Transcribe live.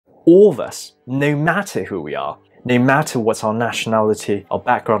all of us, no matter who we are, no matter what's our nationality, our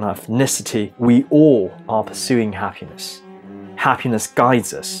background, our ethnicity, we all are pursuing happiness. Happiness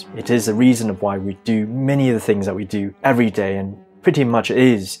guides us. It is the reason of why we do many of the things that we do every day, and pretty much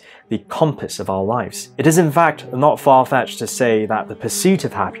is the compass of our lives. It is in fact not far-fetched to say that the pursuit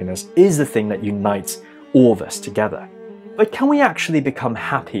of happiness is the thing that unites all of us together. But can we actually become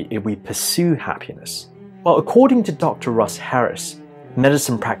happy if we pursue happiness? Well, according to Dr. Russ Harris,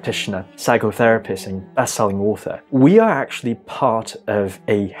 medicine practitioner, psychotherapist, and best-selling author, we are actually part of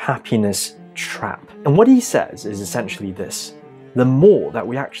a happiness trap. And what he says is essentially this: the more that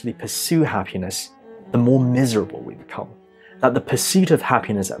we actually pursue happiness, the more miserable we become. That the pursuit of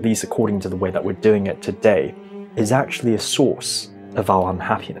happiness, at least according to the way that we're doing it today, is actually a source of our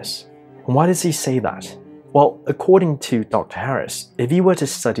unhappiness. And why does he say that? Well, according to Dr. Harris, if you were to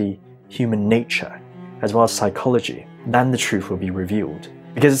study human nature as well as psychology, then the truth will be revealed.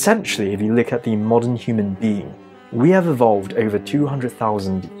 Because essentially, if you look at the modern human being, we have evolved over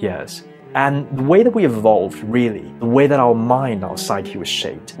 200,000 years. And the way that we evolved, really, the way that our mind, our psyche was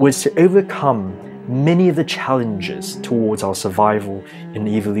shaped, was to overcome many of the challenges towards our survival in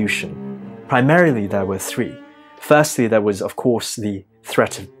evolution. Primarily, there were three. Firstly, there was, of course, the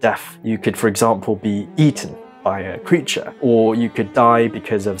threat of death. You could, for example, be eaten by a creature, or you could die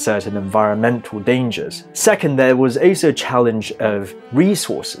because of certain environmental dangers. Second, there was also a challenge of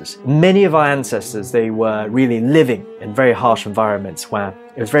resources. Many of our ancestors, they were really living in very harsh environments where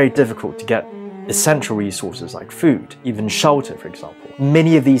it was very difficult to get essential resources like food, even shelter, for example.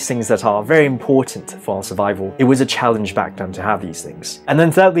 Many of these things that are very important for our survival, it was a challenge back then to have these things. And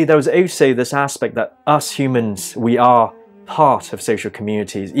then thirdly, there was also this aspect that us humans, we are part of social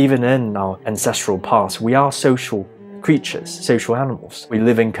communities. Even in our ancestral past, we are social creatures, social animals. We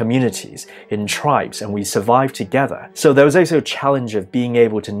live in communities, in tribes, and we survive together. So there was also a challenge of being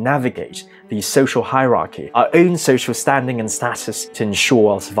able to navigate the social hierarchy, our own social standing and status to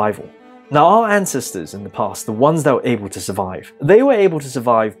ensure our survival. Now, our ancestors in the past, the ones that were able to survive, they were able to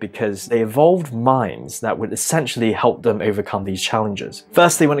survive because they evolved minds that would essentially help them overcome these challenges.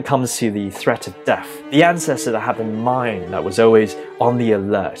 Firstly, when it comes to the threat of death, the ancestor that had a mind that was always on the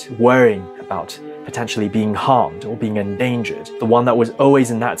alert, worrying about potentially being harmed or being endangered, the one that was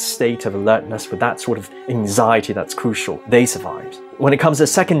always in that state of alertness with that sort of anxiety that's crucial, they survived. When it comes to the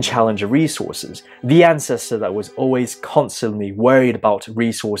second challenge of resources, the ancestor that was always constantly worried about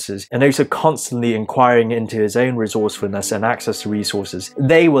resources and also constantly inquiring into his own resourcefulness and access to resources,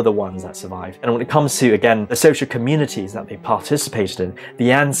 they were the ones that survived. And when it comes to, again, the social communities that they participated in,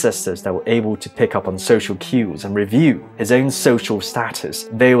 the ancestors that were able to pick up on social cues and review his own social status,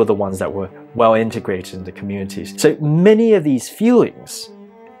 they were the ones that were well integrated in the communities. So many of these feelings,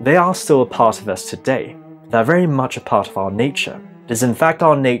 they are still a part of us today. They're very much a part of our nature. It is in fact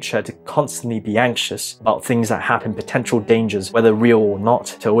our nature to constantly be anxious about things that happen, potential dangers, whether real or not,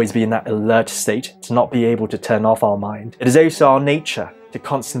 to always be in that alert state, to not be able to turn off our mind. It is also our nature to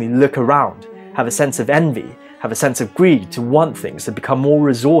constantly look around, have a sense of envy, have a sense of greed, to want things, to become more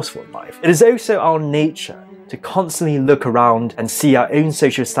resourceful in life. It is also our nature to constantly look around and see our own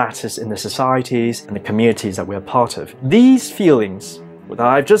social status in the societies and the communities that we are part of. These feelings that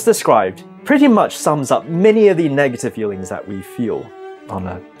I've just described pretty much sums up many of the negative feelings that we feel on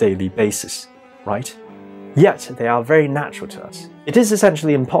a daily basis, right? Yet, they are very natural to us. It is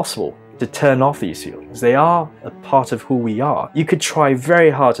essentially impossible to turn off these feelings. They are a part of who we are. You could try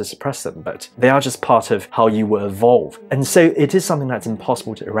very hard to suppress them, but they are just part of how you were evolved. And so it is something that's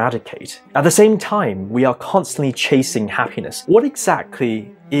impossible to eradicate. At the same time, we are constantly chasing happiness. What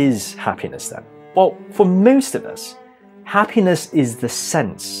exactly is happiness then? Well, for most of us, happiness is the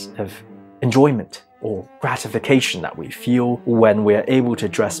sense of enjoyment or gratification that we feel when we're able to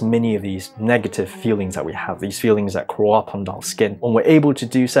address many of these negative feelings that we have, these feelings that crawl up under our skin. When we're able to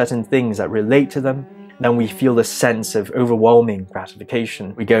do certain things that relate to them, then we feel a sense of overwhelming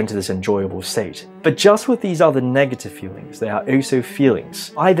gratification. We go into this enjoyable state. But just with these other negative feelings, they are also feelings.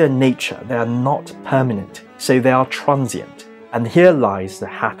 By their nature, they are not permanent, so they are transient. And here lies the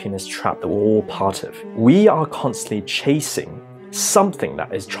happiness trap that we're all part of. We are constantly chasing something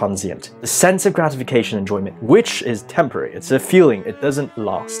that is transient. The sense of gratification and enjoyment, which is temporary. It's a feeling, it doesn't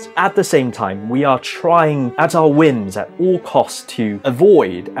last. At the same time, we are trying at our whims at all costs to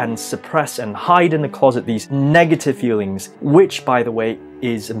avoid and suppress and hide in the closet these negative feelings, which, by the way,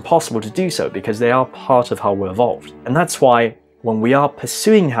 is impossible to do so because they are part of how we're evolved. And that's why when we are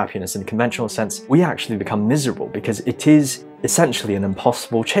pursuing happiness in the conventional sense, we actually become miserable because it is essentially an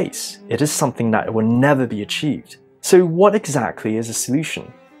impossible chase. It is something that will never be achieved. So what exactly is the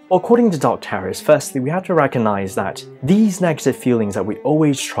solution? Well, according to Dr. Harris, firstly, we have to recognize that these negative feelings that we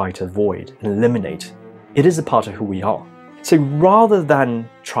always try to avoid and eliminate, it is a part of who we are. So rather than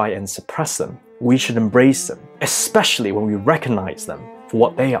try and suppress them, we should embrace them, especially when we recognize them for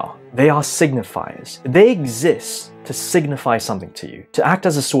what they are. They are signifiers. They exist to signify something to you, to act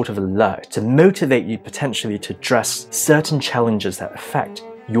as a sort of alert, to motivate you potentially to address certain challenges that affect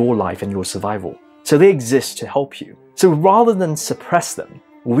your life and your survival. So they exist to help you. So rather than suppress them,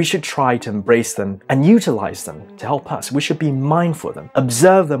 we should try to embrace them and utilize them to help us. We should be mindful of them,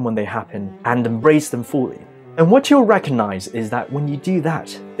 observe them when they happen, and embrace them fully. And what you'll recognize is that when you do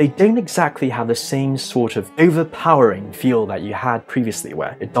that, they don't exactly have the same sort of overpowering feel that you had previously,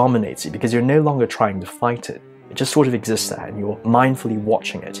 where it dominates you because you're no longer trying to fight it. It just sort of exists there, and you're mindfully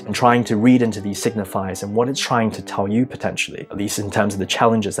watching it and trying to read into these signifiers and what it's trying to tell you potentially, at least in terms of the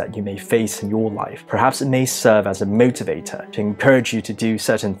challenges that you may face in your life. Perhaps it may serve as a motivator to encourage you to do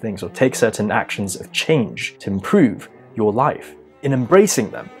certain things or take certain actions of change to improve your life. In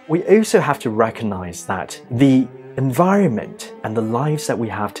embracing them, we also have to recognize that the environment and the lives that we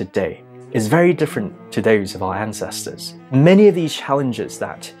have today is very different to those of our ancestors. Many of these challenges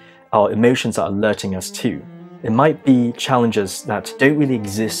that our emotions are alerting us to, it might be challenges that don't really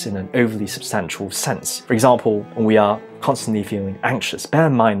exist in an overly substantial sense. For example, when we are constantly feeling anxious, bear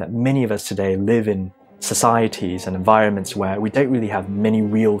in mind that many of us today live in societies and environments where we don't really have many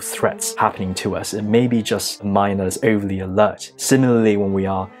real threats happening to us. It may be just a mind that is overly alert. Similarly, when we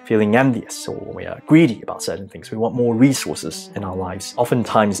are feeling envious or when we are greedy about certain things, we want more resources in our lives.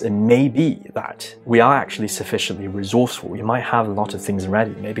 Oftentimes, it may be that we are actually sufficiently resourceful. We might have a lot of things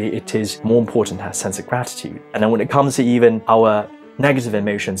ready. Maybe it is more important to have a sense of gratitude. And then when it comes to even our negative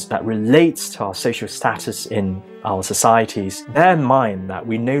emotions that relates to our social status in our societies, bear in mind that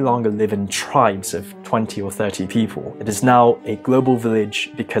we no longer live in tribes of 20 or 30 people. It is now a global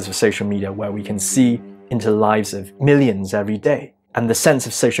village because of social media where we can see into the lives of millions every day. And the sense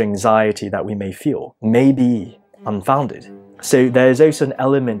of social anxiety that we may feel may be unfounded. So there is also an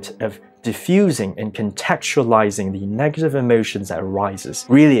element of diffusing and contextualizing the negative emotions that arises,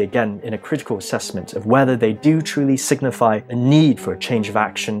 really again in a critical assessment of whether they do truly signify a need for a change of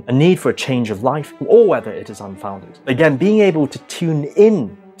action, a need for a change of life, or whether it is unfounded. Again, being able to tune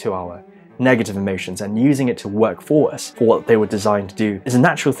in to our negative emotions and using it to work for us for what they were designed to do is a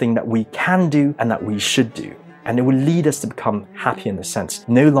natural thing that we can do and that we should do. And it will lead us to become happy in the sense,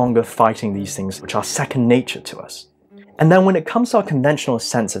 no longer fighting these things which are second nature to us. And then when it comes to our conventional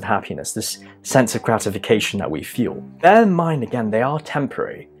sense of happiness, this sense of gratification that we feel, bear in mind again, they are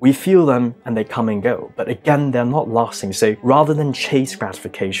temporary. We feel them and they come and go, but again, they're not lasting. So rather than chase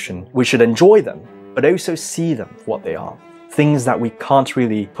gratification, we should enjoy them, but also see them for what they are. Things that we can't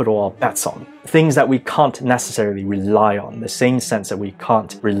really put all our bets on. Things that we can't necessarily rely on, the same sense that we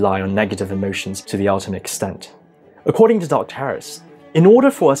can't rely on negative emotions to the ultimate extent. According to Dr. Harris, in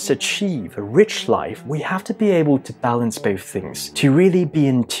order for us to achieve a rich life, we have to be able to balance both things, to really be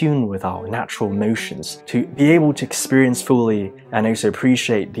in tune with our natural emotions, to be able to experience fully and also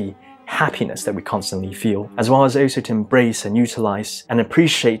appreciate the happiness that we constantly feel, as well as also to embrace and utilize and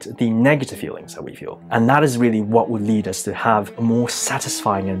appreciate the negative feelings that we feel. And that is really what will lead us to have a more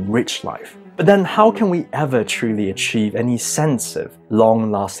satisfying and rich life. But then how can we ever truly achieve any sense of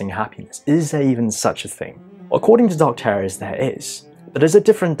long-lasting happiness? Is there even such a thing? Well, according to Dr. Harris, there is. But there's a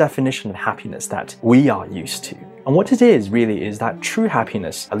different definition of happiness that we are used to. And what it is really is that true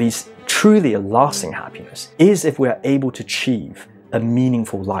happiness, at least truly a lasting happiness, is if we are able to achieve a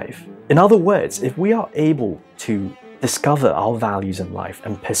meaningful life. In other words, if we are able to discover our values in life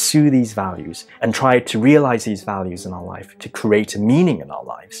and pursue these values and try to realize these values in our life to create a meaning in our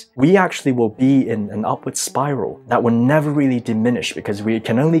lives, we actually will be in an upward spiral that will never really diminish because we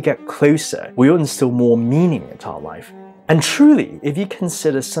can only get closer. We will instill more meaning into our life. And truly, if you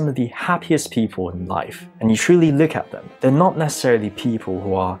consider some of the happiest people in life and you truly look at them, they're not necessarily people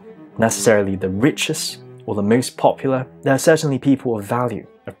who are necessarily the richest or the most popular. There are certainly people of value,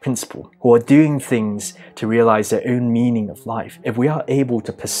 of principle, who are doing things to realize their own meaning of life. If we are able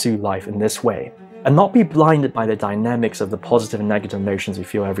to pursue life in this way and not be blinded by the dynamics of the positive and negative emotions we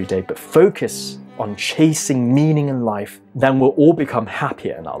feel every day, but focus on chasing meaning in life, then we'll all become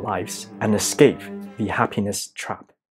happier in our lives and escape the happiness trap.